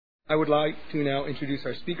I would like to now introduce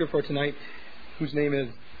our speaker for tonight, whose name is...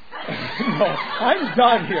 No, I'm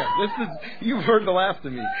done here. You've heard the last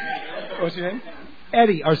of me. What's your name?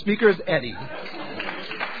 Eddie. Our speaker is Eddie.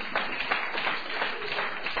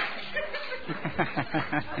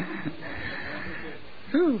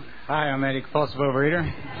 Hi, I'm Eddie, compulsive overeater.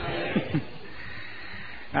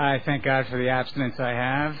 I thank God for the abstinence I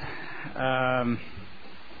have.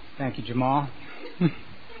 Thank you, Jamal.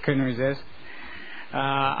 Couldn't resist.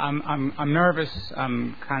 I'm nervous.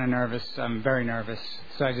 I'm kind of nervous. I'm very nervous.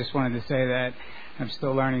 So I just wanted to say that I'm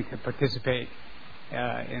still learning to participate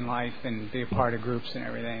in life and be a part of groups and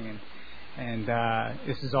everything. And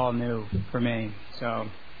this is all new for me. So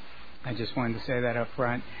I just wanted to say that up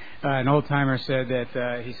front. An old timer said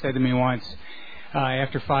that he said to me once,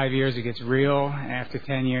 after 5 years it gets real, after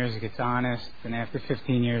 10 years it gets honest, and after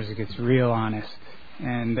 15 years it gets real honest.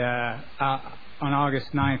 And on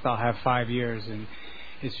August 9th I'll have 5 years, and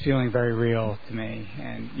it's feeling very real to me.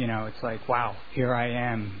 And, it's like, wow, here I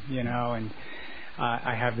am, and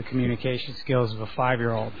I have the communication skills of a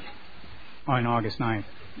 5-year-old on August 9th.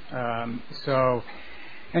 So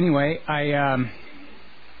anyway,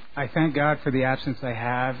 I thank God for the absence I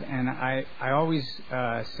have, and I always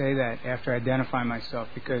say that after I identify myself,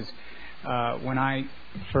 because when I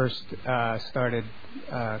first started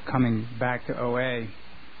coming back to OA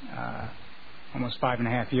almost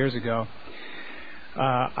 5.5 years ago,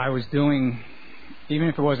 I was doing, even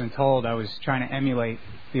if it wasn't told, I was trying to emulate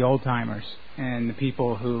the old timers and the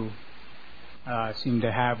people who seemed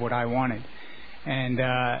to have what I wanted. And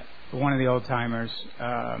one of the old timers,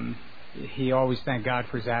 he always thanked God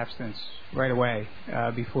for his abstinence right away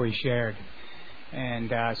before he shared.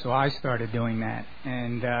 And so I started doing that.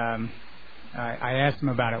 And I asked him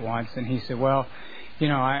about it once, and he said, well,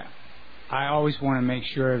 I always want to make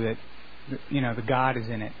sure that, the God is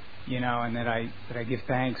in it, and that I give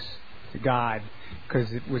thanks to God,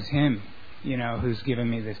 because it was him, who's given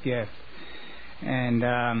me this gift. And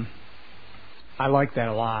I like that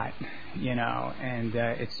a lot, and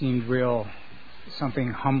it seemed real,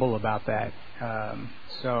 something humble about that.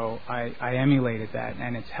 So I emulated that,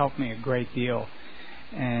 and it's helped me a great deal.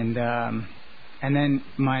 And then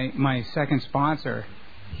my second sponsor,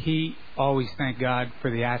 he always thanked God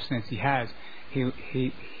for the abstinence he has.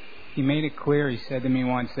 He made it clear. He said to me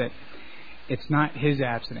once that it's not his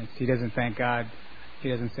abstinence. He doesn't thank God. He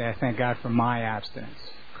doesn't say, I thank God for my abstinence,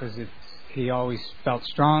 because he always felt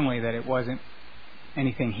strongly that it wasn't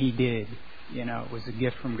anything he did. It was a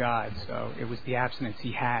gift from God. So it was the abstinence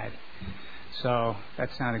he had. So that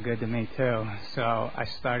sounded good to me too. So I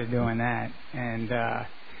started doing that, and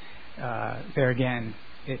there again,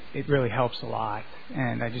 it really helps a lot.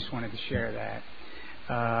 And I just wanted to share that.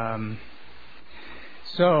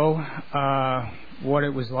 So what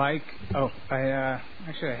it was like. Oh, I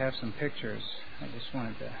have some pictures. I just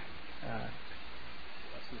wanted to pass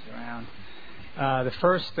these around. The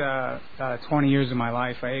first 20 years of my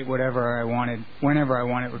life, I ate whatever I wanted, whenever I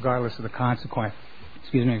wanted, regardless of the consequence.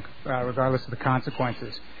 Regardless of the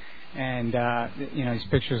consequences. And these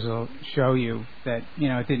pictures will show you that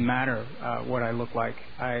it didn't matter what I looked like.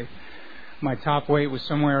 My top weight was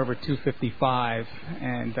somewhere over 255,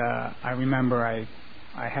 and I remember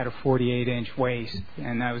I had a 48-inch waist,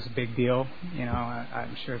 and that was a big deal.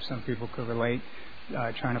 I'm sure some people could relate.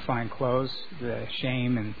 Trying to find clothes, the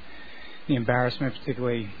shame and the embarrassment,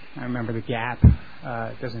 particularly. I remember the Gap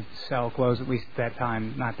doesn't sell clothes, at least at that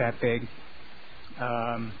time, not that big.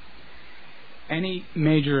 Any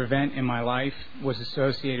major event in my life was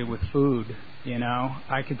associated with food.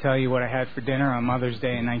 I could tell you what I had for dinner on Mother's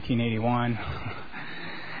Day in 1981,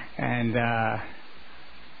 and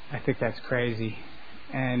I think that's crazy.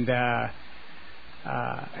 And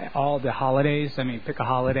all the holidays, pick a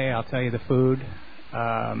holiday, I'll tell you the food.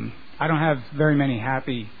 I don't have very many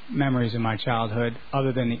happy memories of my childhood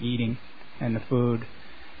other than the eating and the food.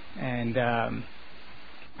 And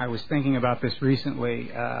I was thinking about this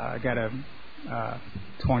recently. I got a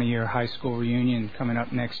 20-year high school reunion coming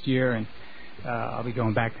up next year, and I'll be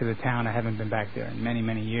going back to the town. I haven't been back there in many,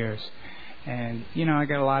 many years. And, I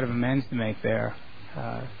got a lot of amends to make there.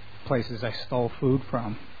 Places I stole food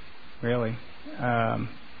from, really.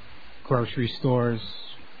 Grocery stores,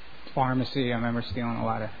 pharmacy. I remember stealing a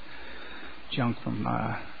lot of junk from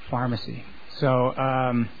pharmacy. So,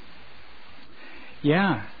 I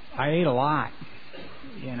ate a lot.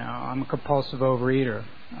 I'm a compulsive overeater.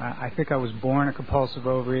 I think I was born a compulsive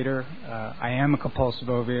overeater. I am a compulsive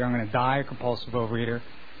overeater. I'm going to die a compulsive overeater,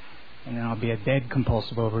 and then I'll be a dead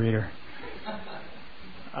compulsive overeater.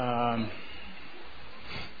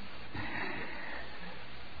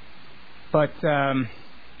 But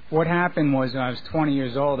what happened was when I was 20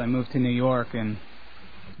 years old, I moved to New York and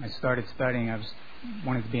I started studying.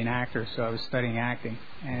 Wanted to be an actor, so I was studying acting,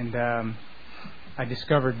 and I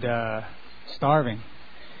discovered starving,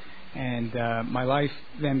 and my life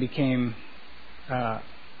then became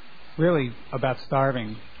really about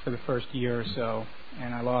starving for the first year or so,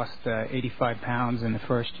 and I lost 85 pounds in the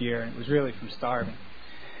first year, and it was really from starving.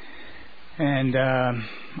 And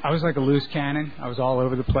I was like a loose cannon. I was all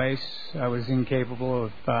over the place. I was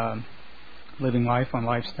incapable of living life on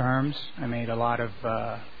life's terms. I made a lot of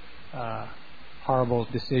horrible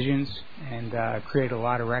decisions and created a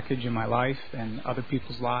lot of wreckage in my life and other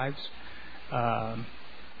people's lives.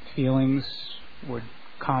 Feelings would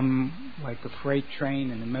come like a freight train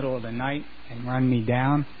in the middle of the night and run me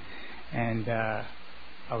down, and I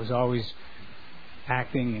was always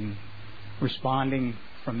acting and responding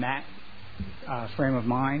from that frame of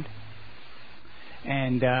mind.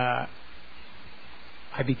 And I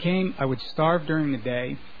would starve during the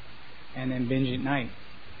day and then binge at night.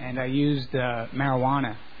 And I used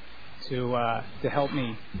marijuana to help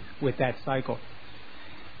me with that cycle.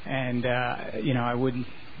 And I would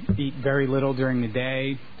eat very little during the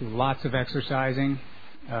day, do lots of exercising.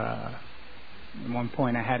 At one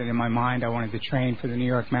point, I had it in my mind I wanted to train for the New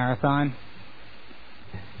York Marathon,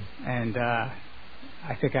 and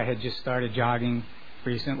I think I had just started jogging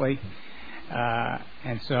recently,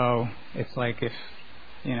 and so it's like if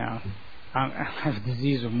I have a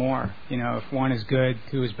disease of more. If one is good,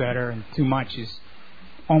 two is better, and too much is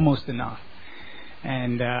almost enough.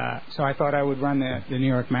 And so I thought I would run the New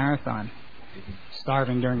York Marathon,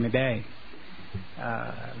 starving during the day.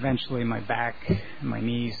 Eventually my back and my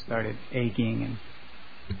knees started aching, and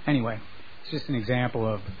anyway, it's just an example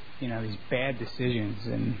of these bad decisions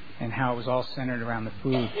and how it was all centered around the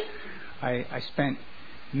food. I spent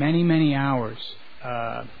many hours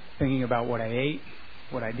thinking about what I ate,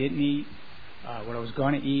 what I didn't eat, what I was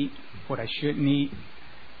going to eat, what I shouldn't eat,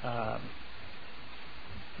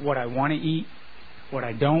 what I want to eat, what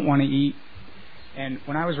I don't want to eat. And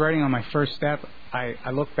when I was writing on my first step,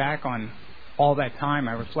 I looked back on all that time.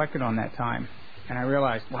 I reflected on that time, and I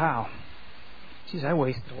realized, wow, geez, I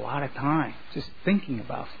wasted a lot of time just thinking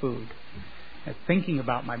about food and thinking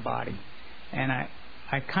about my body. And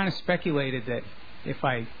I kind of speculated that if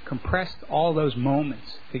I compressed all those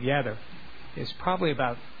moments together, it's probably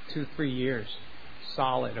about 2-3 years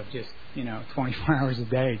solid of just 24 hours a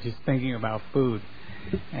day just thinking about food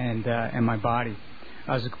and my body.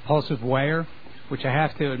 I was a compulsive weigher, which I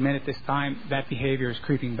have to admit at this time that behavior is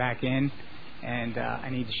creeping back in, and I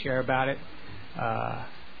need to share about it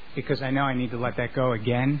because I know I need to let that go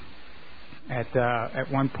again.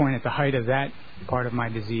 At one point, at the height of that part of my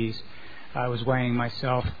disease, I was weighing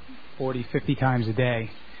myself 40-50 times a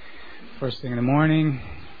day. First thing in the morning,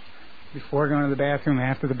 before going to the bathroom,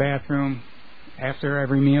 after the bathroom, after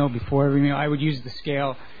every meal, before every meal. I would use the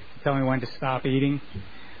scale to tell me when to stop eating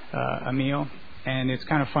a meal. And it's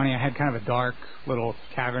kind of funny, I had kind of a dark little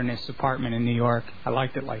cavernous apartment in New York. I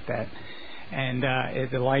liked it like that. And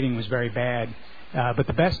the lighting was very bad. But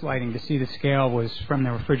the best lighting to see the scale was from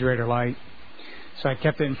the refrigerator light. So I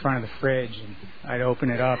kept it in front of the fridge, and I'd open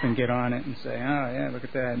it up and get on it and say, oh, yeah, look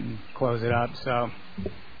at that, and close it up. So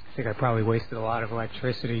I think I probably wasted a lot of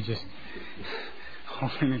electricity just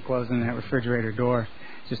opening and closing that refrigerator door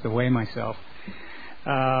just to weigh myself.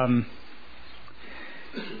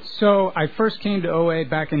 So I first came to OA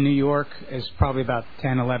back in New York as probably about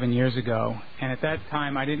 10, 11 years ago. And at that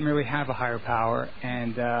time, I didn't really have a higher power.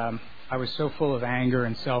 And I was so full of anger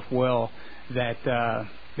and self-will that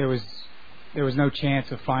there was no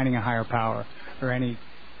chance of finding a higher power or any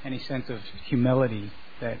sense of humility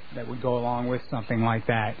that would go along with something like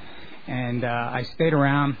that. And I stayed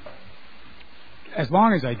around as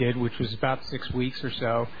long as I did, which was about 6 weeks or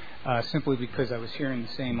so, simply because I was hearing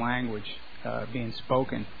the same language being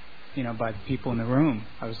spoken, by the people in the room.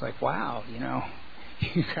 I was like, wow,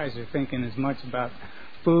 you guys are thinking as much about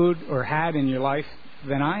food or had in your life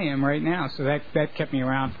than I am right now. So that kept me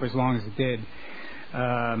around for as long as it did.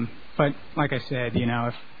 But like I said,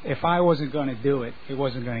 if I wasn't going to do it, it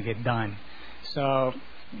wasn't going to get done. So,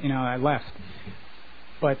 I left.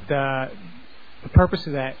 But the purpose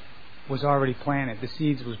of that was already planted. The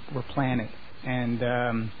seeds were planted.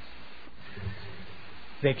 And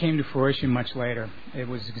they came to fruition much later.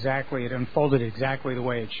 It unfolded exactly the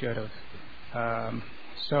way it should have.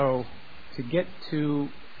 So to get to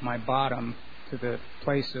my bottom, to the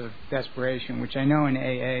place of desperation, which I know in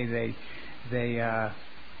AA there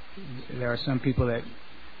are some people that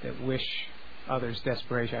wish others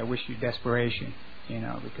desperation. I wish you desperation,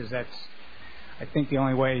 because that's, I think, the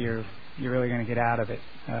only way you're you're really going to get out of it.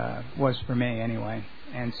 Was for me anyway.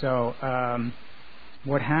 And so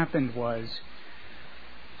what happened was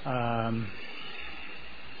I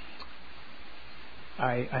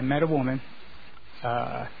met a woman.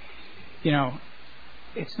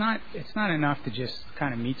 It's not enough to just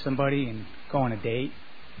kind of meet somebody and go on a date,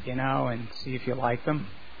 and see if you like them.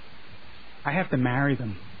 I have to marry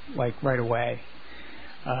them like right away.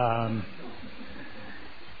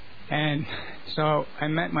 And so I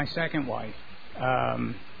met my second wife.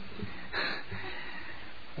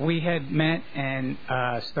 We had met and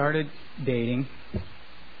started dating,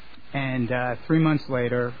 and 3 months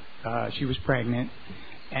later she was pregnant,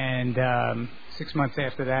 and 6 months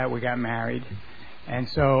after that we got married. And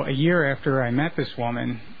so a year after I met this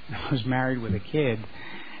woman, I was married with a kid,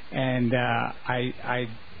 and I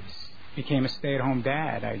became a stay-at-home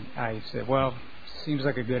dad. I said, well, seems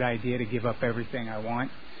like a good idea to give up everything I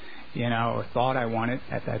want, or thought I wanted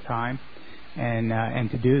at that time, and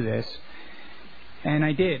to do this. And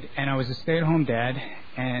I did. And I was a stay-at-home dad,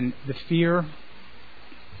 and the fear,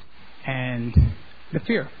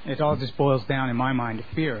 it all just boils down in my mind to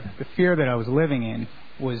fear. The fear that I was living in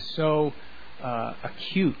was so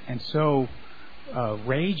acute and so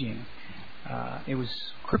raging. It was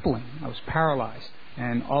crippling. I was paralyzed,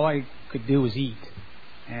 and all I could do was eat.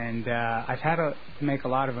 And I've had to make a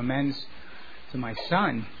lot of amends to my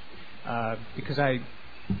son, because the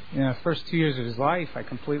first 2 years of his life, I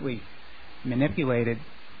completely manipulated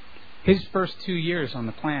his first 2 years on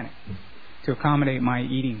the planet to accommodate my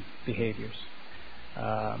eating behaviors.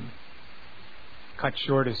 Cut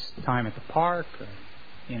short his time at the park, or,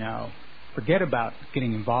 forget about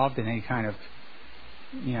getting involved in any kind of,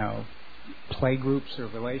 play groups or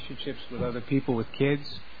relationships with other people with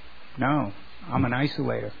kids. No, I'm an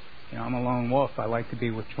isolator. I'm a lone wolf. I like to be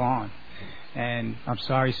withdrawn. And I'm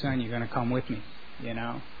sorry, son, you're going to come with me,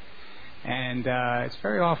 And it's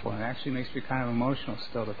very awful. It actually makes me kind of emotional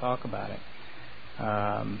still to talk about it.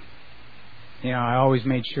 I always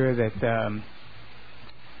made sure that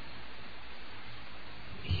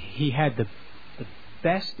he had the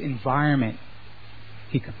best environment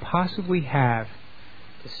he could possibly have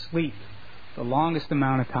to sleep the longest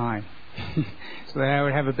amount of time, so that I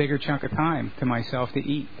would have a bigger chunk of time to myself to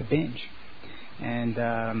eat, to binge. And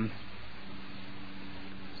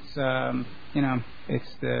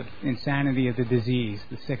it's the insanity of the disease,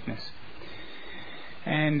 the sickness.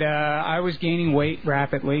 And I was gaining weight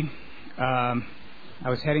rapidly. I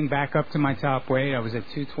was heading back up to my top weight. I was at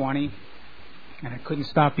 220, and I couldn't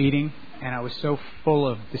stop eating. And I was so full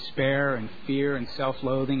of despair and fear and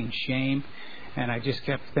self-loathing and shame. And I just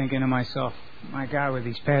kept thinking to myself, my God, with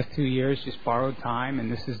these past 2 years just borrowed time, and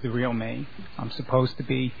this is the real me. I'm supposed to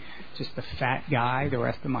be just a fat guy the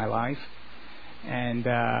rest of my life. And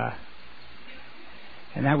that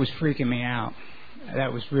was freaking me out.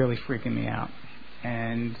 That was really freaking me out.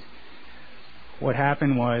 And what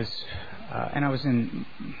happened was, and I was in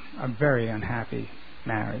a very unhappy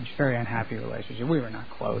marriage, very unhappy relationship. We were not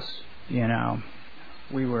close,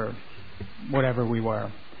 We were whatever we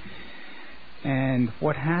were. And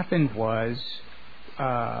what happened was,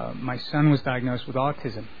 my son was diagnosed with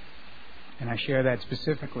autism. And I share that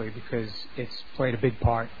specifically because it's played a big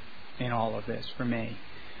part in all of this for me.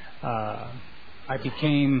 I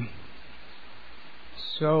became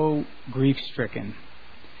so grief-stricken,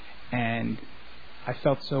 and I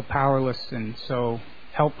felt so powerless and so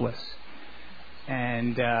helpless,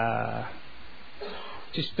 and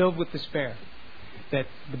just filled with despair, that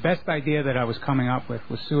the best idea that I was coming up with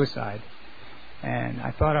was suicide. And I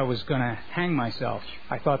thought I was going to hang myself.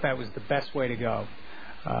 I thought that was the best way to go.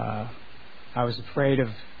 I was afraid of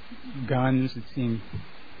guns. It seemed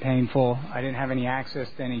painful. I didn't have any access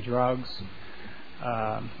to any drugs.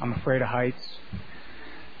 I'm afraid of heights.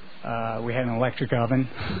 We had an electric oven.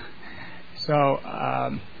 So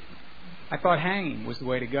I thought hanging was the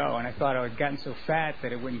way to go. And I thought I had gotten so fat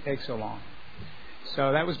that it wouldn't take so long.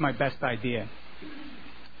 So that was my best idea.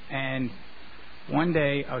 And one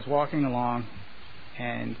day I was walking along,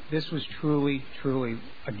 and this was truly, truly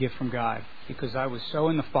a gift from God, because I was so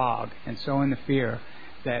in the fog and so in the fear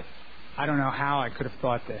that I don't know how I could have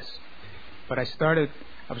thought this. But I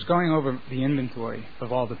was going over the inventory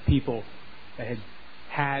of all the people that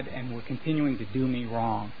had and were continuing to do me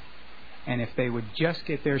wrong. And if they would just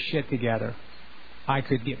get their shit together, I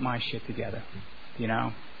could get my shit together,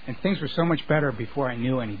 And things were so much better before I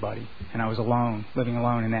knew anybody, and I was alone, living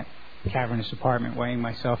alone in that cavernous apartment, weighing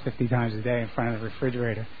myself 50 times a day in front of the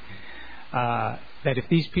refrigerator. That if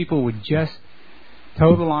these people would just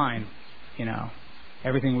toe the line,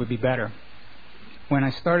 everything would be better. When I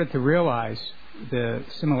started to realize the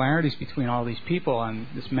similarities between all these people on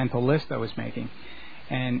this mental list I was making.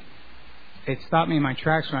 And it stopped me in my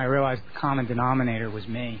tracks when I realized the common denominator was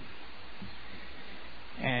me.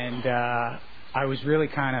 And I was really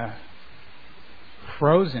kind of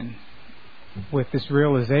frozen with this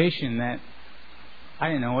realization that I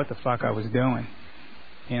didn't know what the fuck I was doing.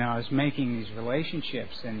 You know, I was making these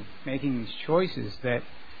relationships and making these choices that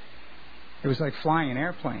it was like flying an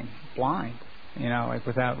airplane blind, you know, like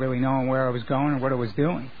without really knowing where I was going or what I was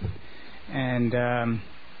doing. And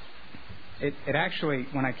it actually,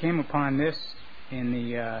 when I came upon this in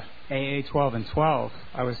the AA 12 and 12,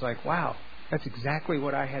 I was like, wow, that's exactly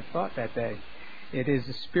what I had thought that day. It is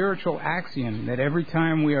a spiritual axiom that every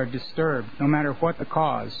time we are disturbed, no matter what the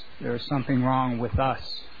cause, there is something wrong with us.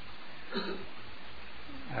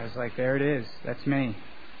 I was like, there it is. That's me.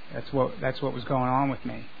 That's what was going on with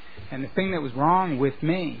me. And the thing that was wrong with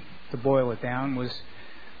me, to boil it down, was,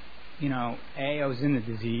 you know, I was in the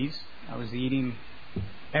disease. I was eating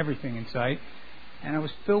everything in sight, and I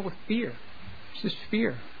was filled with fear. Just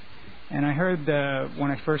fear. And I heard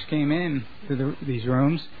when I first came in to these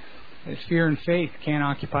rooms, that fear and faith can't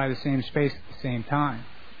occupy the same space at the same time.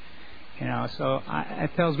 You know, so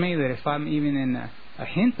it tells me that if I'm even in a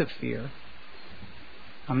hint of fear,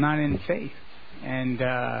 I'm not in faith. And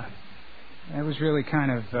that was really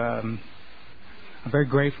kind of, I'm very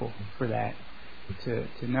grateful for that, to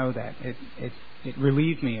know that. It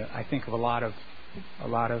relieved me, I think, of a lot of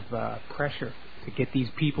pressure to get these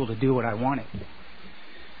people to do what I wanted.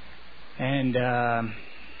 And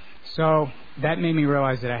so that made me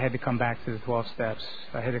realize that I had to come back to the 12 steps.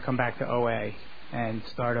 I had to come back to OA and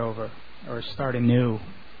start over, or start anew,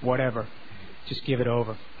 whatever. Just give it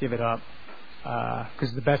over, give it up.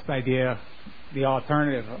 Because the best idea, the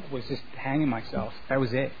alternative, was just hanging myself. That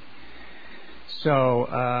was it. So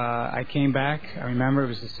I came back. I remember it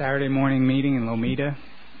was a Saturday morning meeting in Lomita.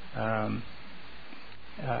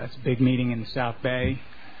 It's a big meeting in the South Bay.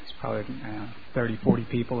 It's probably 30, 40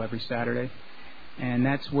 people every Saturday. And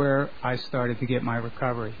that's where I started to get my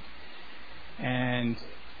recovery. And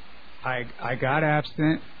I got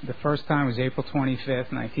abstinent. The first time was April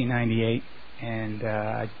 25th, 1998. And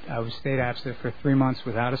I was stayed abstinent for 3 months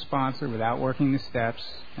without a sponsor, without working the steps.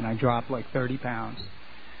 And I dropped like 30 pounds.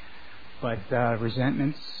 But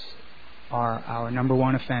resentments are our number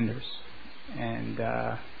one offenders. And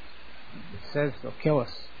it says they'll kill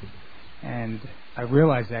us. And I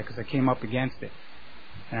realized that because I came up against it.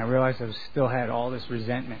 And I realized I still had all this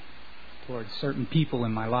resentment towards certain people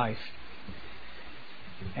in my life.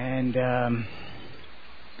 And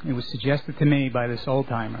it was suggested to me by this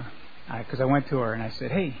old-timer, because I went to her and I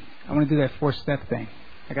said, hey, I want to do that 4-step thing.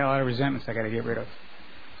 I got a lot of resentments I got to get rid of.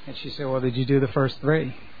 And she said, well, did you do the first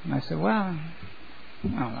 3? And I said, well, I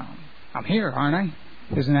don't know. I'm here, aren't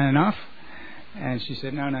I? Isn't that enough? And she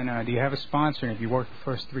said, no. Do you have a sponsor? And if you work the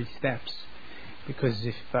first 3 steps? Because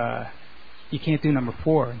if you can't do number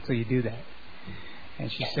 4 until you do that.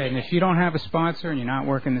 And she said, and if you don't have a sponsor and you're not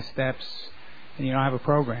working the steps, then you don't have a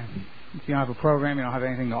program. If you don't have a program, you don't have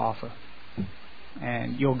anything to offer.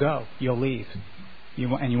 And you'll go. You'll leave.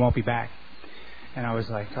 And you won't be back. And I was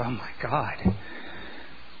like, oh, my God.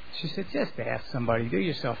 She said, just ask somebody. Do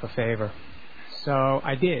yourself a favor. So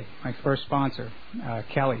I did. My first sponsor,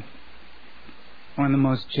 Kelly. One of the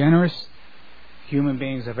most generous human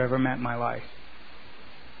beings I've ever met in my life.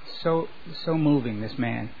 So moving, this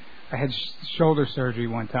man. I had shoulder surgery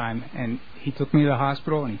one time, and he took me to the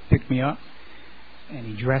hospital, and he picked me up, and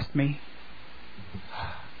he dressed me.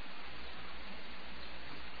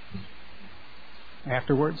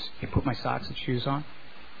 Afterwards, he put my socks and shoes on,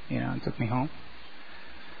 and took me home.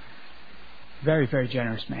 Very, very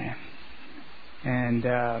generous man.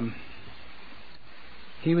 And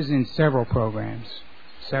he was in several programs,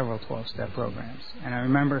 several 12-step programs. And I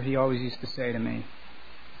remember he always used to say to me,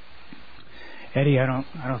 Eddie, I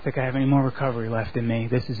don't think I have any more recovery left in me.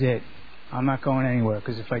 This is it. I'm not going anywhere,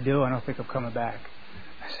 because if I do, I don't think I'm coming back.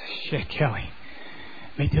 I said, shit, Kelly.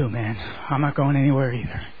 Me too, man. I'm not going anywhere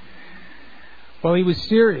either. Well, he was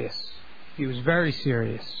serious. He was very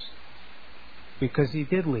serious, because he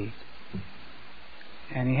did leave.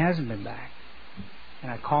 And he hasn't been back.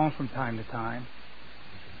 And I call him from time to time.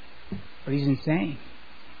 But he's insane.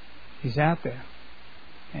 He's out there.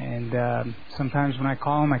 And sometimes when I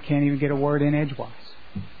call him, I can't even get a word in edgewise.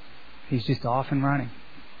 He's just off and running.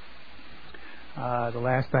 The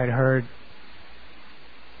last I'd heard,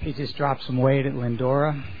 he just dropped some weight at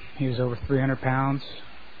Lindora. He was over 300 pounds.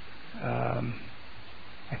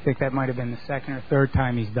 I think that might have been the second or third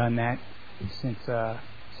time he's done that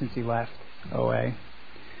since he left OA.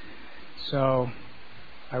 So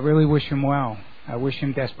I really wish him well. I wish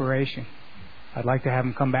him desperation. I'd like to have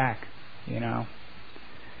them come back,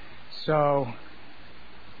 So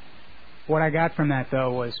what I got from that,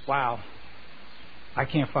 though, was, wow, I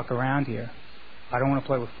can't fuck around here. I don't want to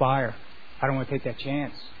play with fire. I don't want to take that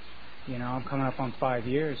chance. I'm coming up on 5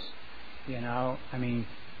 years.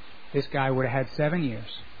 This guy would have had 7 years.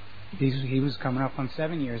 He was coming up on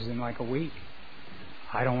 7 years in like a week.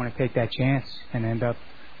 I don't want to take that chance and end up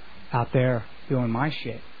out there doing my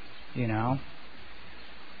shit, Because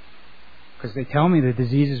they tell me the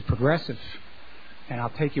disease is progressive, and I'll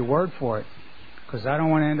take your word for it, because I don't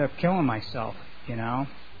want to end up killing myself, And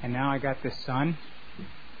now I got this son,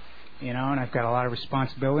 and I've got a lot of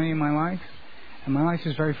responsibility in my life, and my life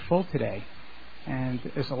is very full today, and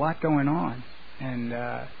there's a lot going on,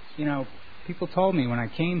 and people told me when I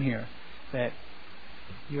came here that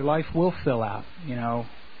your life will fill out,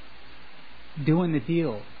 doing the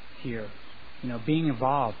deal here, being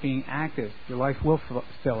involved, being active, your life will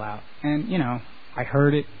fill out. And, I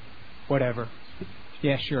heard it, whatever.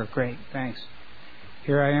 Yeah, sure, great, thanks.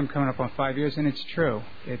 Here I am coming up on 5 years, and it's true.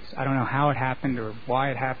 I don't know how it happened or why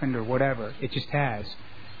it happened or whatever. It just has,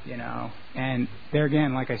 And there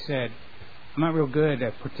again, like I said, I'm not real good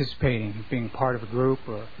at participating, being part of a group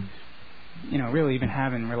or, really even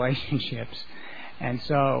having relationships. And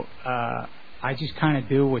so I just kind of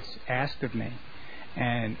do what's asked of me.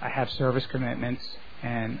 And I have service commitments,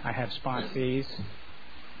 and I have sponsees.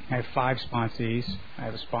 I have 5 sponsees. I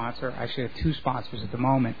have a sponsor. Actually, I have 2 sponsors at the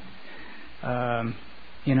moment.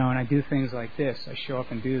 And I do things like this. I show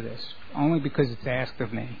up and do this only because it's asked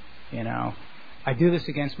of me. I do this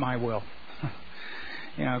against my will.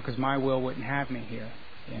 Because my will wouldn't have me here.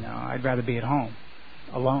 I'd rather be at home,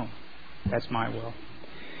 alone. That's my will.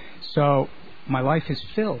 So my life is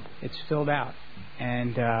filled. It's filled out.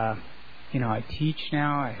 And, I teach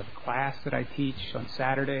now. I have a class that I teach on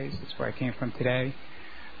Saturdays. That's where I came from today.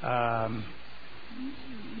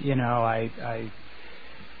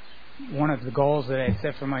 One of the goals that I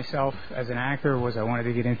set for myself as an actor was I wanted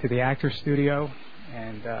to get into the actor studio.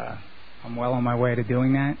 And I'm well on my way to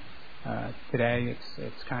doing that. Today,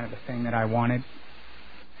 it's kind of the thing that I wanted.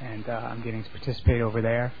 And I'm getting to participate over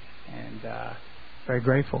there. And very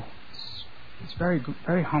grateful. It's very,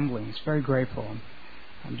 very humbling. It's very grateful.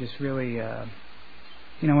 I'm just really,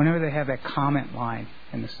 whenever they have that comment line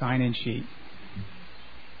in the sign-in sheet,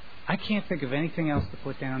 I can't think of anything else to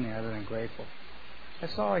put down there other than grateful.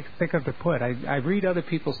 That's all I can think of to put. I read other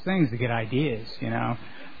people's things to get ideas,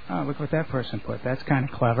 Oh, look what that person put. That's kind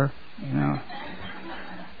of clever,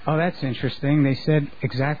 Oh, that's interesting. They said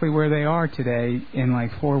exactly where they are today in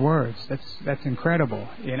like 4 words. That's incredible,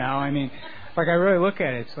 Like I really look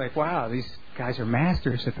at it, it's like, wow, these guys are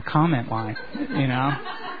masters at the comment line,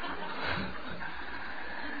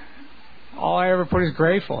 All I ever put is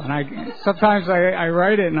grateful, and sometimes I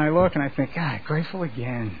write it and I look and I think, God, grateful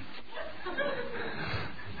again.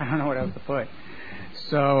 I don't know what else to put.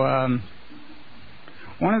 So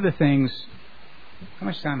one of the things, how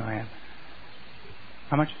much time do I have?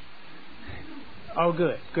 How much? Oh,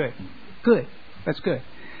 good. That's good.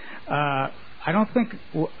 I don't think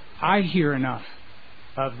I hear enough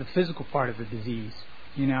of the physical part of the disease.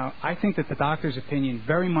 I think that the doctor's opinion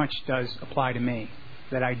very much does apply to me,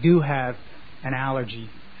 that I do have an allergy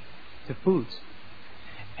to foods.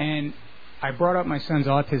 And I brought up my son's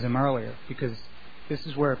autism earlier because this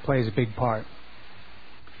is where it plays a big part.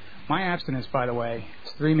 My abstinence, by the way,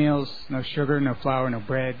 is 3 meals, no sugar, no flour, no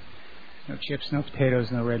bread, no chips, no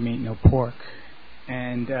potatoes, no red meat, no pork.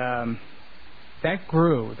 And that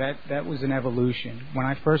grew. That was an evolution. When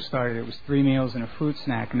I first started, it was 3 meals and a fruit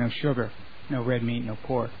snack, no sugar, no red meat, no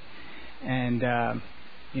pork. And,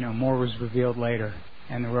 more was revealed later,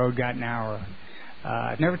 and the road got narrower.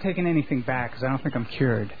 I've never taken anything back because I don't think I'm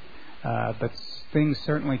cured. But things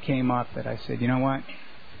certainly came up that I said, you know what?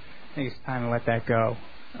 I think it's time to let that go.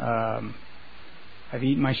 I've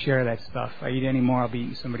eaten my share of that stuff. If I eat any more, I'll be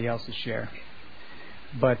eating somebody else's share.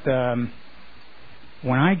 But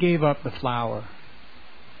when I gave up the flour,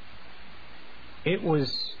 it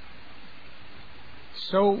was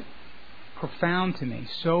so profound to me,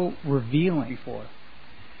 so revealing for it.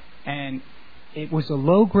 And it was a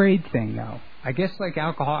low-grade thing, though. I guess like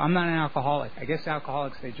alcohol, I'm not an alcoholic. I guess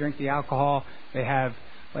alcoholics, they drink the alcohol, they have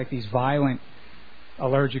like these violent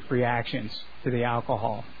allergic reactions to the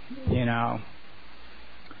alcohol,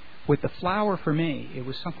 With the flour, for me, it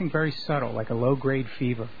was something very subtle, like a low-grade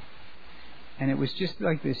fever. And it was just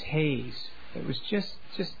like this haze. It was just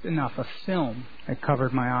enough, a film that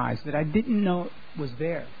covered my eyes that I didn't know was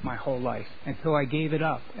there my whole life until I gave it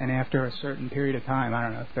up. And after a certain period of time, I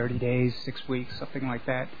don't know, 30 days, 6 weeks, something like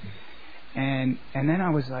that. And then I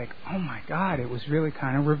was like, oh my God, it was really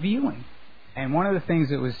kind of revealing. And one of the things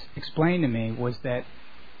that was explained to me was that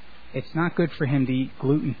it's not good for him to eat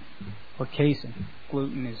gluten or casein.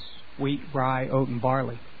 Gluten is wheat, rye, oat, and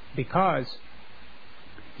barley, because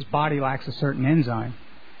his body lacks a certain enzyme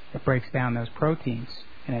that breaks down those proteins,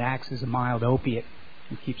 and it acts as a mild opiate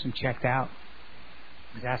and keeps him checked out,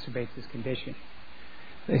 exacerbates his condition.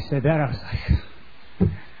 They said that, I was like,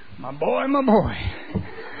 my boy,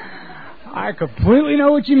 I completely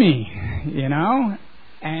know what you mean, you know?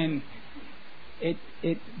 And it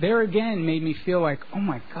there again made me feel like, oh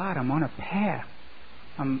my God, I'm on a path.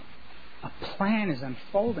 A plan is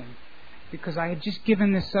unfolding, because I had just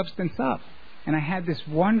given this substance up, and I had this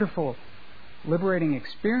wonderful, liberating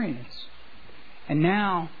experience. And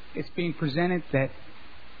now it's being presented that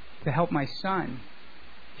to help my son,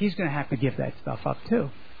 he's going to have to give that stuff up too.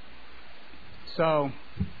 So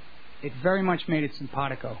it very much made it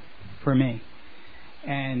simpatico for me.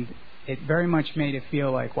 And it very much made it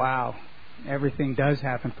feel like, wow, everything does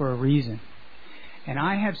happen for a reason. And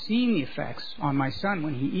I have seen the effects on my son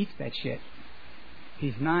when he eats that shit.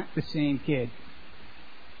 He's not the same kid.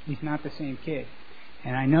 He's not the same kid.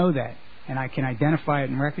 And I know that. And I can identify it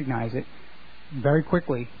and recognize it very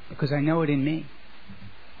quickly, because I know it in me.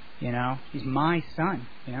 You know, he's my son.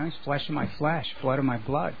 You know, he's flesh of my flesh, blood of my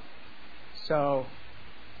blood. So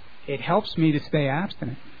it helps me to stay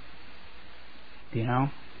abstinent. You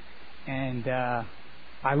know? And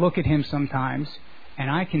I look at him sometimes, and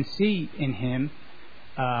I can see in him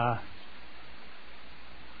the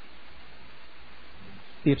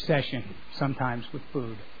obsession sometimes with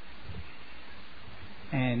food.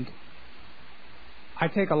 And I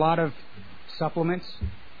take a lot of supplements,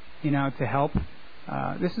 you know, to help.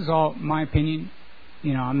 This is all my opinion.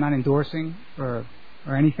 You know, I'm not endorsing or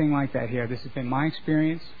anything like that here. This has been my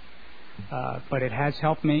experience, but it has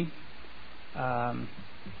helped me. I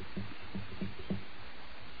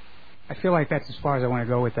feel like that's as far as I want to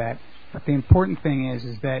go with that. But the important thing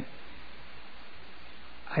is that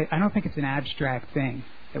I don't think it's an abstract thing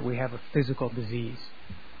that we have a physical disease,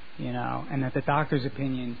 you know, and that the doctor's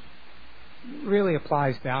opinion really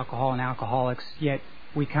applies to alcohol and alcoholics, yet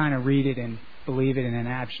we kind of read it and believe it in an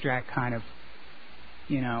abstract kind of,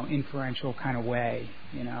 you know, inferential kind of way,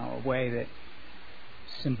 you know, a way that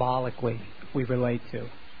symbolically we relate to.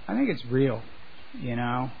 I think it's real, you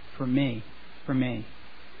know, for me.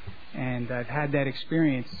 And I've had that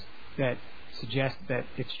experience that suggests that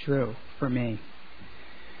it's true for me.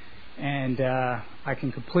 And I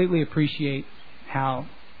can completely appreciate how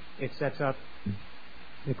it sets up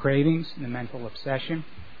the cravings and the mental obsession.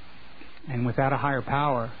 And without a higher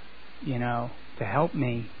power, you know, to help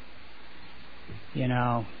me, you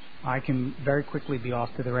know, I can very quickly be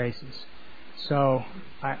off to the races. So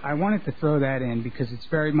I wanted to throw that in because it's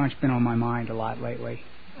very much been on my mind a lot lately.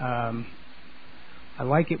 I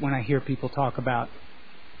like it when I hear people talk about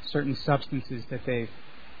certain substances that they've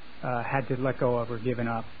had to let go of or given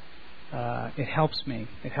up. It helps me.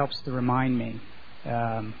 It helps to remind me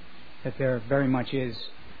that there very much is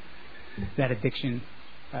that addiction,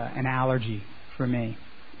 an allergy for me.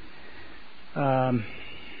 The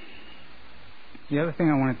other thing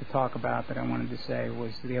I wanted to talk about that I wanted to say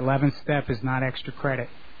was the 11th step is not extra credit.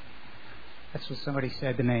 That's what somebody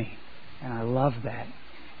said to me, and I love that.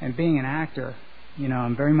 And being an actor, you know,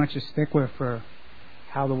 I'm very much a stickler for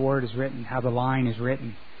how the word is written, how the line is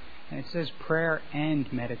written. And it says prayer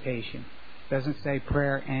and meditation. It doesn't say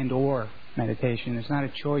prayer and or meditation. There's not a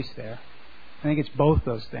choice there. I think it's both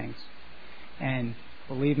those things. And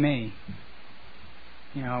believe me,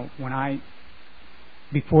 you know,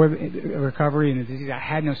 before the recovery and the disease, I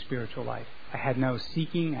had no spiritual life. I had no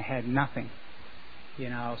seeking. I had nothing. You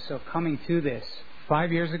know, so coming to this,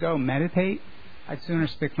 5 years ago, meditate, I'd sooner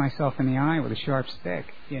stick myself in the eye with a sharp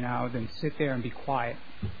stick, you know, than sit there and be quiet.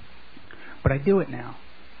 But I do it now.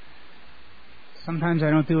 Sometimes I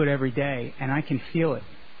don't do it every day, and I can feel it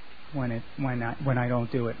when I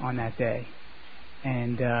don't do it on that day.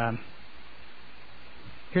 And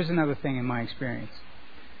here's another thing in my experience.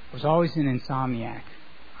 I was always an insomniac.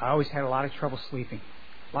 I always had a lot of trouble sleeping.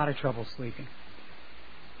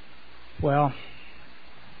 Well,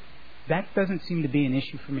 that doesn't seem to be an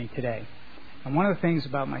issue for me today. And one of the things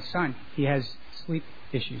about my son, he has sleep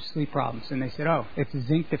issues, sleep problems. And they said, oh, it's a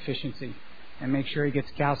zinc deficiency. And make sure he gets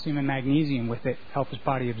calcium and magnesium with it, help his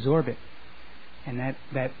body absorb it. And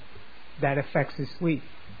that affects his sleep.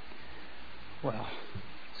 Well,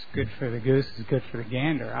 it's good for the goose, it's good for the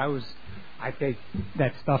gander. I take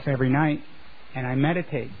that stuff every night, and I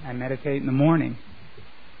meditate. I meditate in the morning.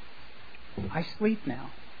 I sleep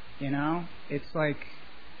now, you know? It's like,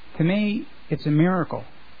 to me, it's a miracle.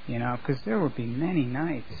 you know, because there would be many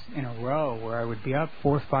nights in a row where I would be up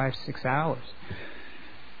 4, 5, 6 hours,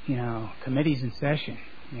 you know, committees in session,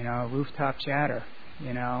 you know, rooftop chatter,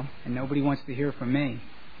 you know, and nobody wants to hear from me,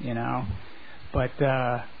 you know. But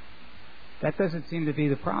that doesn't seem to be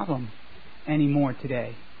the problem anymore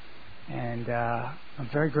today. And I'm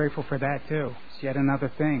very grateful for that, too. It's yet another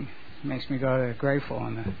thing. It makes me go to grateful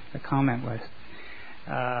on the comment list.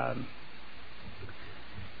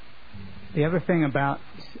 The other thing about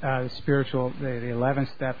the spiritual, the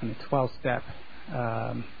 11th step and the 12th step,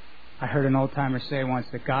 I heard an old-timer say once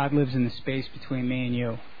that God lives in the space between me and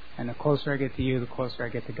you. And the closer I get to you, the closer I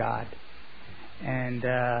get to God. And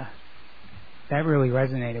that really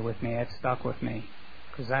resonated with me. That stuck with me.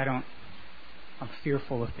 Because I'm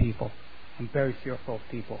fearful of people. I'm very fearful of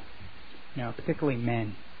people. You know, particularly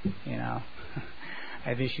men. You know, I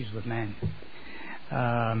have issues with men.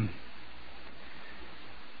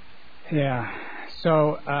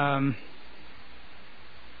 So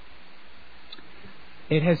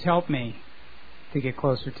it has helped me to get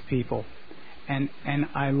closer to people. And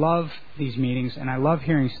I love these meetings, and I love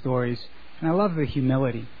hearing stories, and I love the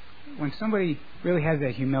humility. When somebody really has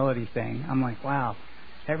that humility thing, I'm like, wow,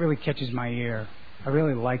 that really catches my ear. I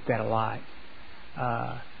really like that a lot.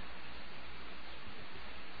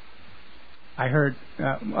 I heard,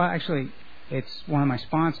 actually, it's one of my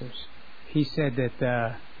sponsors. He said that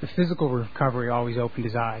the physical recovery always opened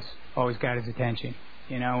his eyes, always got his attention.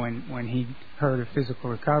 You know, when he heard of physical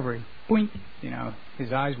recovery, boink, you know,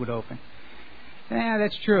 his eyes would open. Yeah,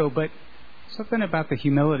 that's true, but something about the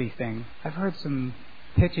humility thing. I've heard some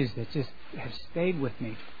pitches that just have stayed with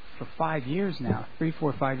me for 5 years now, 3,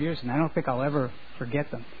 4, 5 years, and I don't think I'll ever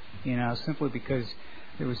forget them, you know, simply because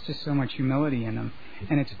there was just so much humility in them.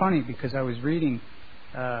 And it's funny because I was reading,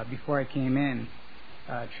 before I came in,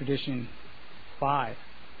 Tradition 5,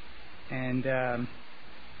 and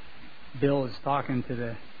Bill is talking to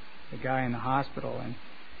the guy in the hospital,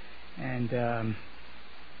 and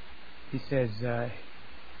he says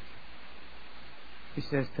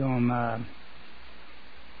to him,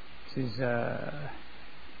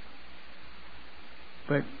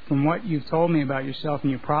 but from what you've told me about yourself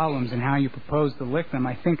and your problems and how you propose to lick them,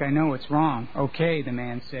 I think I know what's wrong. Okay, the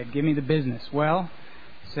man said, give me the business. Well,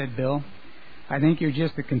 said Bill, I think you're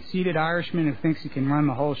just a conceited Irishman who thinks he can run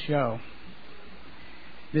the whole show.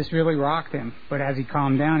 This really rocked him, but as he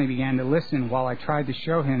calmed down, he began to listen while I tried to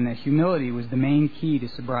show him that humility was the main key to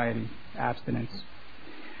sobriety, abstinence.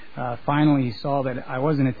 Finally, he saw that I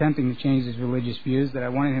wasn't attempting to change his religious views, that I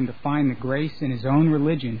wanted him to find the grace in his own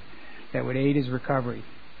religion that would aid his recovery.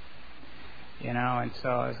 You know, and so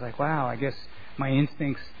I was like, wow, I guess my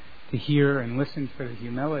instincts to hear and listen for the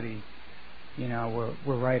humility, you know,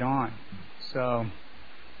 were right on. So,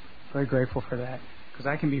 very grateful for that, because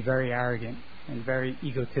I can be very arrogant and very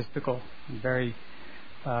egotistical and very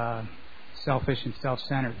selfish and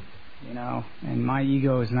self-centered, you know, and my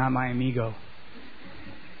ego is not my amigo.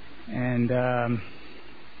 And,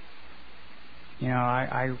 you know,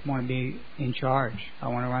 I want to be in charge. I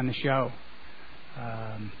want to run the show.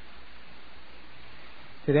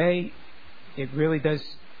 Today, it really does,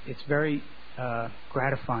 it's very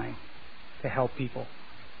gratifying to help people.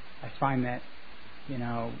 I find that, you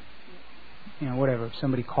know, whatever, if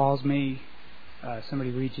somebody calls me,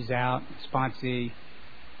 somebody reaches out, sponsee,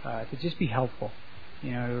 to just be helpful,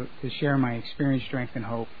 you know, to share my experience, strength, and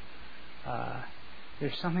hope.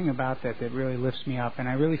 There's something about that really lifts me up, and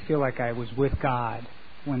I really feel like I was with God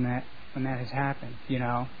when that has happened, you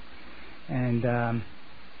know. And I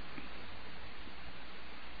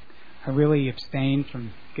really abstain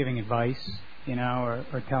from giving advice, you know,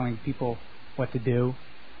 or telling people what to do.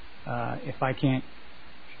 If I can't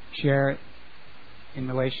share it in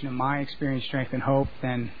relation to my experience, strength, and hope,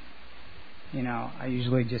 then, you know, I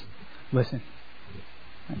usually just listen.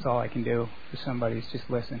 That's all I can do for somebody, is just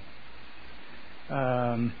listen.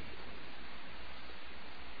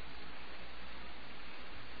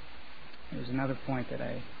 There's another point that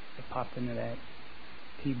popped into that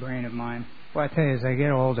pea-brain of mine. Well, I tell you, as I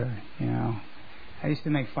get older, you know, I used to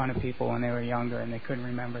make fun of people when they were younger and they couldn't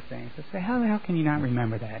remember things. I'd say, how the hell can you not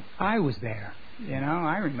remember that? I was there, you know,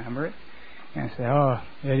 I remember it. And I say, oh,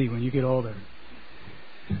 Eddie, when you get older,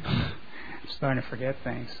 I'm starting to forget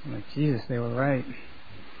things. I'm like, Jesus, they were right.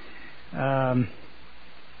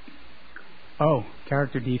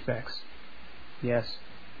 Character defects. Yes.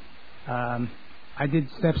 I did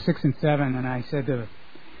step 6 and 7, and I said to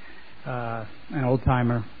an old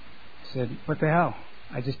timer, I said, what the hell?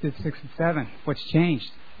 I just did 6 and 7. What's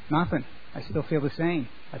changed? Nothing. I still feel the same.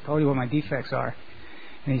 I told you what my defects are.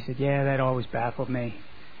 And he said, yeah, that always baffled me.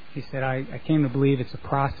 He said, I came to believe it's a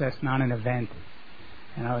process, not an event.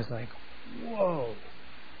 And I was like, whoa.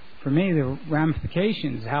 For me, the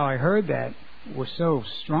ramifications, how I heard that, were so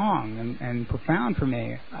strong and profound for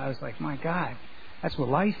me. I was like, my God, that's what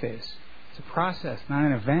life is. It's a process, not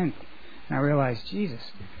an event. And I realized, Jesus,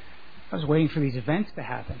 I was waiting for these events to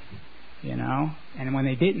happen, you know? And when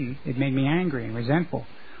they didn't, it made me angry and resentful.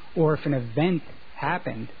 Or if an event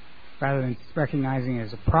happened, rather than recognizing it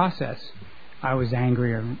as a process, I was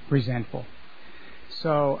angry or resentful.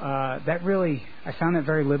 So that really, I found that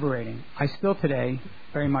very liberating. I still today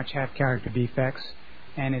very much have character defects,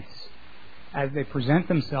 and it's, as they present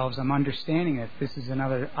themselves, I'm understanding that this is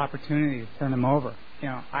another opportunity to turn them over. You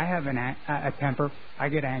know, I have a temper. I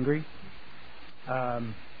get angry,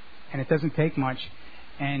 and it doesn't take much.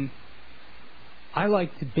 And I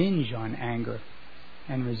like to binge on anger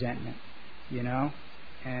and resentment, you know.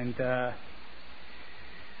 And,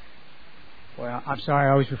 well, I'm sorry,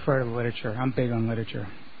 I always refer to the literature. I'm big on literature.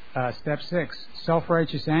 Step 6,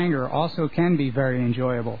 self-righteous anger also can be very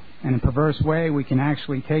enjoyable. In a perverse way, we can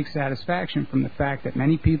actually take satisfaction from the fact that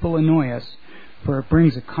many people annoy us, for it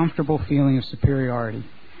brings a comfortable feeling of superiority.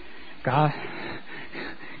 Gossip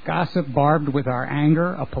barbed with our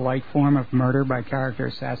anger, a polite form of murder by character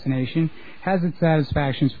assassination, has its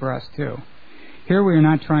satisfactions for us too. Here we are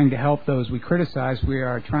not trying to help those we criticize, we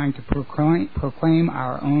are trying to proclaim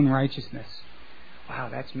our own righteousness. Wow,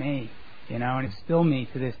 that's me. You know, and it's still me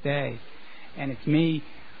to this day. And it's me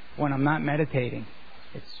when I'm not meditating.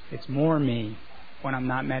 It's more me when I'm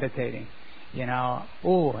not meditating. You know,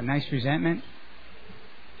 oh, a nice resentment.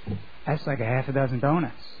 That's like a half a dozen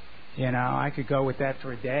donuts. You know, I could go with that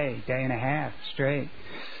for a day and a half straight.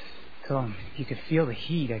 So you could feel the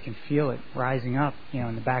heat. I can feel it rising up, you know,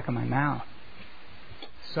 in the back of my mouth.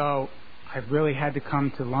 So I've really had to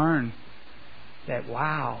come to learn that,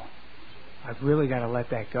 wow, I've really got to let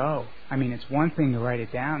that go. I mean, it's one thing to write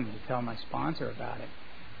it down and to tell my sponsor about it,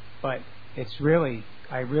 but it's really,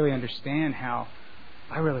 I really understand how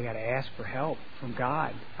I really got to ask for help from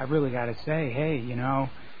God. I really got to say, hey, you know,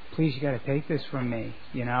 please, you got to take this from me,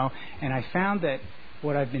 you know. And I found that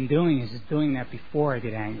what I've been doing is doing that before I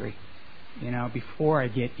get angry, you know, before I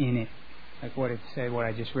get in it, like what it said, what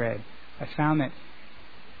I just read. I found that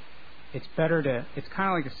it's better to, it's kind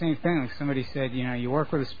of like the same thing. Like somebody said, you know, you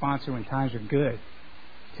work with a sponsor when times are good,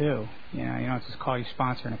 too. You know, you don't just call your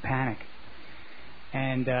sponsor in a panic.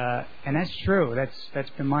 And that's true. That's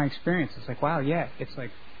been my experience. It's like, wow, yeah, it's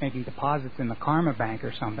like making deposits in the Karma Bank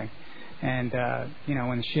or something. And, you know,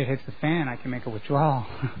 when the shit hits the fan, I can make a withdrawal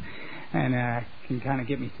and can kind of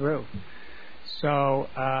get me through. So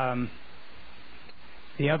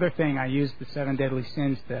the other thing, I used the 7 deadly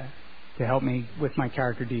sins to help me with my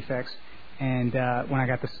character defects. And when I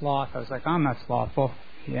got the sloth, I was like, I'm not slothful,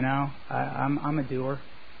 you know. I'm a doer.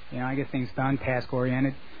 You know, I get things done,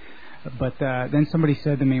 task-oriented. But then somebody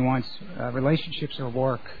said to me once, relationships are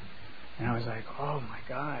work. And I was like, oh, my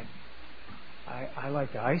God. I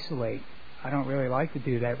like to isolate. I don't really like to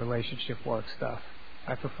do that relationship work stuff.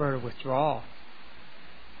 I prefer to withdraw.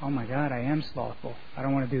 Oh, my God, I am slothful. I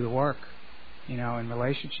don't want to do the work, you know, in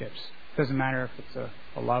relationships. It doesn't matter if it's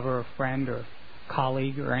a lover, a friend, or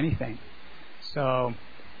colleague, or anything. So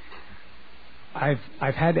I've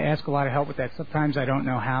had to ask a lot of help with that. Sometimes I don't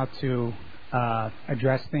know how to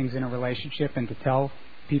address things in a relationship and to tell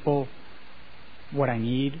people what I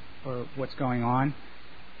need or what's going on.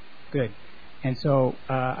 Good. And so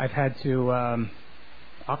I've had to,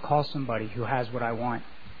 I'll call somebody who has what I want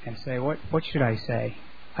and say, what should I say?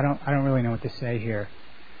 I don't really know what to say here.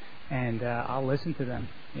 And I'll listen to them,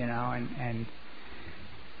 you know, and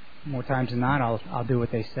more times than not, I'll do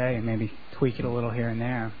what they say and maybe tweak it a little here and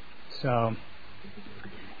there. So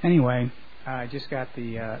anyway, I just got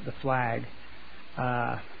the flag.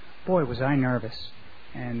 Boy, was I nervous.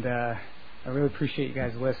 And I really appreciate you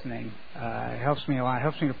guys listening. It helps me a lot. It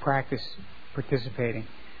helps me to practice participating.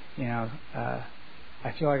 You know,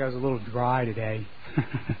 I feel like I was a little dry today.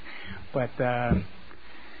 But I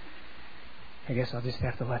guess I'll just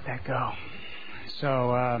have to let that go.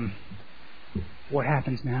 So what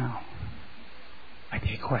happens now? I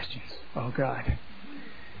take questions. Oh, God.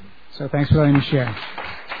 So thanks for letting me share.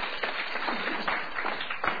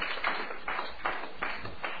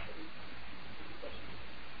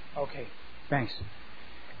 Okay, thanks.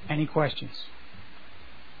 Any questions?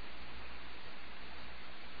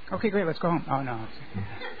 Okay, great. Let's go home. Oh, no.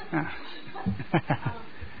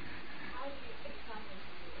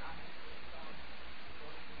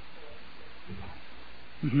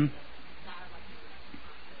 Mm-hmm.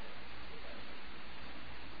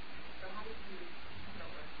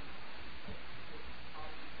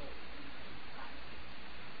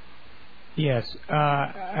 Yes.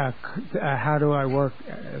 How do I work?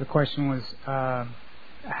 The question was,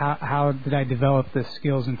 how did I develop the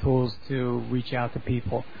skills and tools to reach out to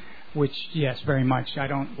people? Which, yes, very much. I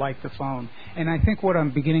don't like the phone. And I think what I'm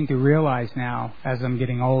beginning to realize now, as I'm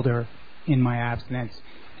getting older in my abstinence,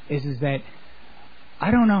 is that I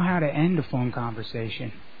don't know how to end a phone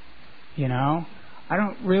conversation. You know? I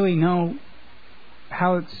don't really know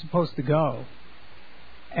how it's supposed to go.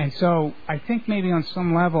 And so I think maybe on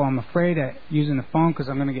some level I'm afraid of using the phone because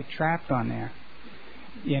I'm going to get trapped on there,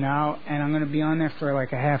 you know, and I'm going to be on there for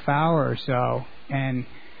like a half hour or so, and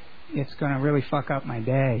it's going to really fuck up my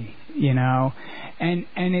day, you know, and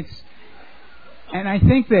I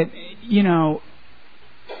think that, you know,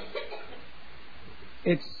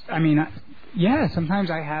 sometimes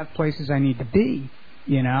I have places I need to be,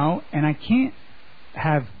 you know, and I can't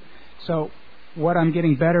have, so what I'm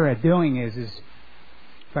getting better at doing is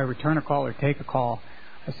if I return a call or take a call,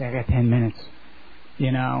 I say I got 10 minutes,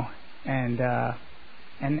 you know, and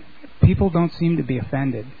people don't seem to be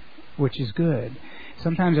offended, which is good.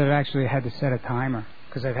 Sometimes I've actually had to set a timer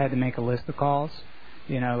because I've had to make a list of calls,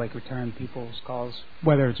 you know, like return people's calls,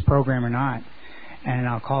 whether it's program or not, and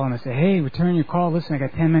I'll call them and say, hey, return your call. Listen, I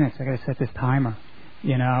got 10 minutes. I got to set this timer,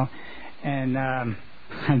 you know, and I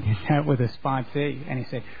did that with a sponsee, and he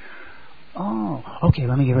said, oh, okay,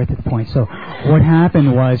 let me get right to the point. So what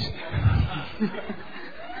happened was,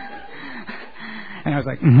 and I was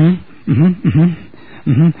like,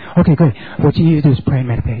 okay, good. What you need to do is pray and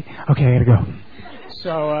meditate. Okay, I gotta go.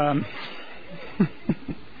 So,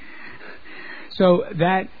 so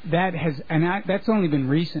that has, and that's only been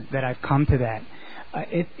recent that I've come to that.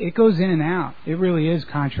 It goes in and out. It really is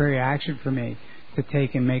contrary action for me to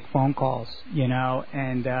take and make phone calls, you know,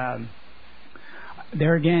 and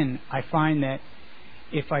there again, I find that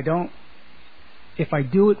if I do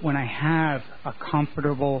it when I have a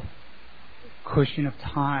comfortable cushion of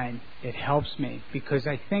time, it helps me, because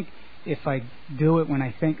I think if I do it when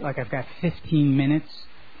I think like I've got 15 minutes,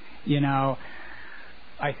 you know,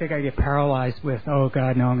 I think I get paralyzed with, oh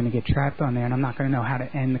God, no, I'm going to get trapped on there and I'm not going to know how to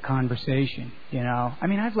end the conversation, you know. I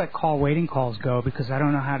mean, I've let waiting calls go because I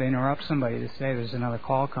don't know how to interrupt somebody to say there's another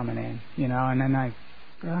call coming in, you know, and then I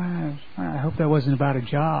hope that wasn't about a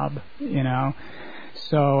job, you know.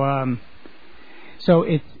 So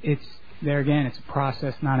it's there again. It's a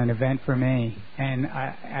process, not an event for me. And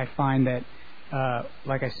I find that,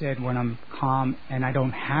 like I said, when I'm calm and I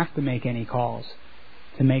don't have to make any calls,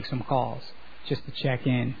 to make some calls, just to check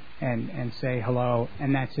in and say hello,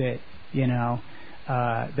 and that's it, you know.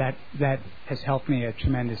 That has helped me a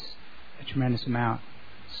tremendous amount.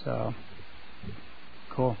 So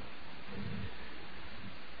cool.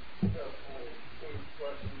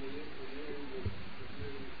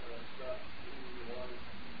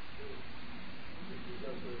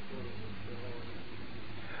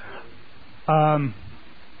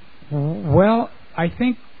 Well, I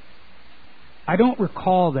think I don't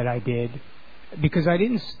recall that I did, because I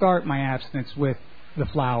didn't start my abstinence with the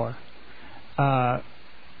flower. And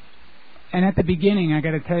at the beginning, I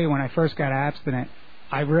got to tell you, when I first got abstinent,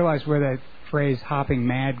 I realized where that phrase "hopping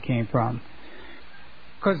mad" came from.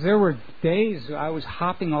 Because there were days I was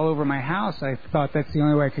hopping all over my house. I thought that's the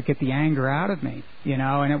only way I could get the anger out of me, you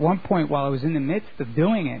know. And at one point, while I was in the midst of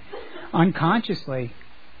doing it, unconsciously,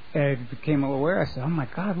 I became aware. I said, oh my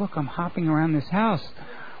God, look, I'm hopping around this house.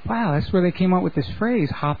 Wow, that's where they came up with this phrase,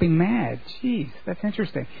 hopping mad. Jeez, that's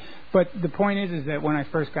interesting. But the point is that when I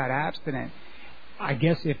first got abstinent, I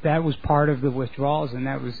guess if that was part of the withdrawals and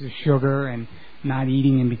that was the sugar and not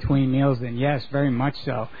eating in between meals, then yes, very much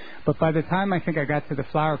so. But by the time I think I got to the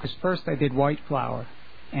flower, because first I did white flower,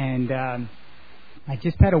 and I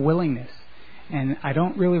just had a willingness. And I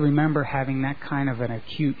don't really remember having that kind of an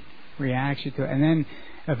acute reaction to it. And then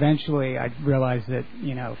eventually I realized that,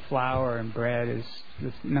 you know, flour and bread is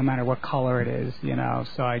no matter what color it is, you know,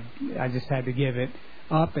 so I just had to give it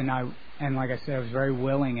up, and like I said, I was very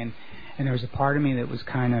willing, and there was a part of me that was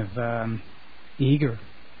kind of eager,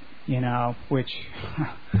 you know, which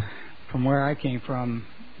from where I came from,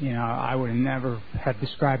 you know, I would have never have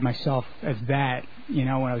described myself as that, you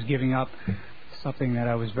know, when I was giving up something that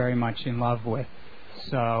I was very much in love with.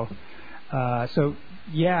 So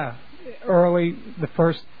yeah, early, the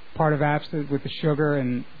first part of abstinence with the sugar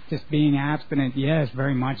and just being abstinent, yes,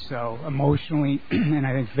 very much so. Emotionally and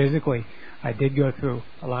I think physically, I did go through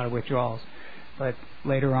a lot of withdrawals. But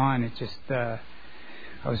later on, it just, I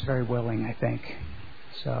was very willing, I think.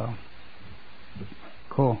 So,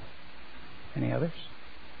 cool. Any others?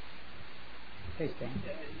 Hey, Stan.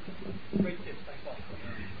 Great tips. Thanks a lot.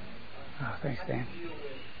 Oh, thanks, Stan. How do you deal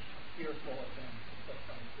with fearful of them,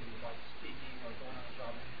 like speaking or going on a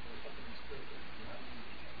job or something that's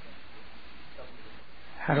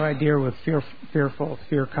How do I deal with fear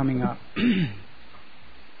coming up?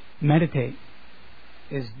 Meditate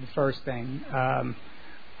is the first thing. I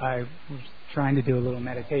was trying to do a little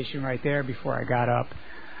meditation right there before I got up.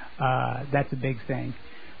 That's a big thing.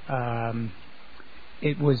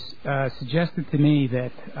 It was suggested to me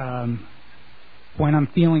that when I'm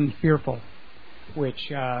feeling fearful,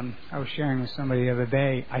 which I was sharing with somebody the other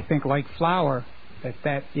day, I think like flour,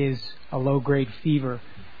 that is a low-grade fever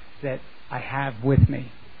that I have with me,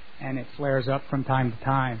 and it flares up from time to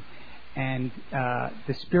time. And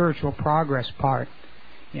the spiritual progress part,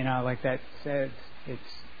 like that says,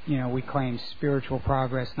 we claim spiritual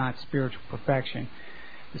progress, not spiritual perfection.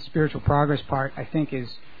 The spiritual progress part, I think,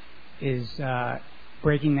 is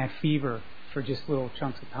breaking that fever for just little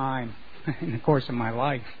chunks of time in the course of my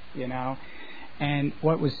life, And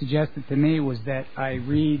what was suggested to me was that I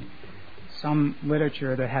read some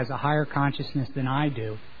literature that has a higher consciousness than I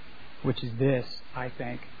do, which is this, I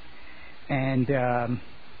think, and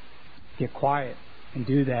get quiet and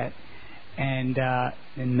do that, and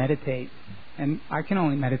meditate. And I can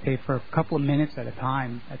only meditate for a couple of minutes at a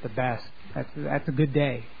time at the best. That's a good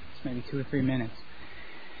day. It's maybe 2 or 3 minutes,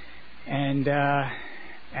 and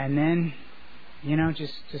then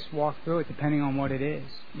just walk through it depending on what it is.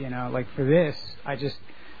 Like for this, I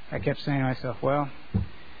kept saying to myself, well,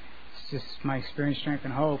 it's just my experience, strength,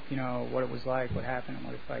 and hope. What it was like, what happened, and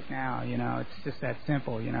what it's like now. It's just that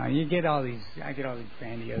simple. I get all these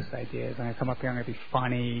grandiose ideas. I'm gonna come up here, I'm gonna be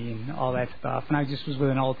funny and all that stuff. And I just was with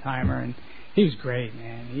an old timer, and he was great,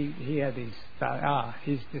 man. He had these thoughts.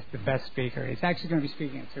 He's just the best speaker. He's actually going to be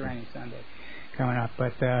speaking at Serenity Sunday coming up.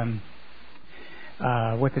 But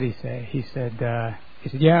what did he say? He said,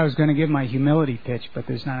 yeah, I was going to give my humility pitch, but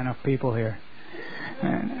there's not enough people here.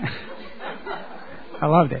 And I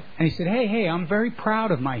loved it. And he said, hey, I'm very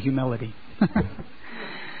proud of my humility.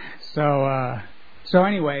 So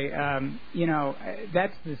anyway,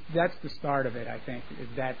 that's the start of it, I think, is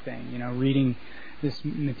that thing, reading this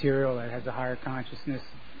material that has a higher consciousness,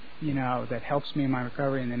 that helps me in my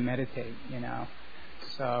recovery, and then meditate,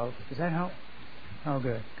 So, does that help? Oh,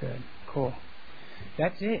 good, cool.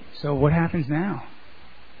 That's it. So what happens now?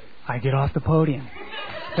 I get off the podium.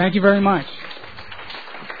 Thank you very much.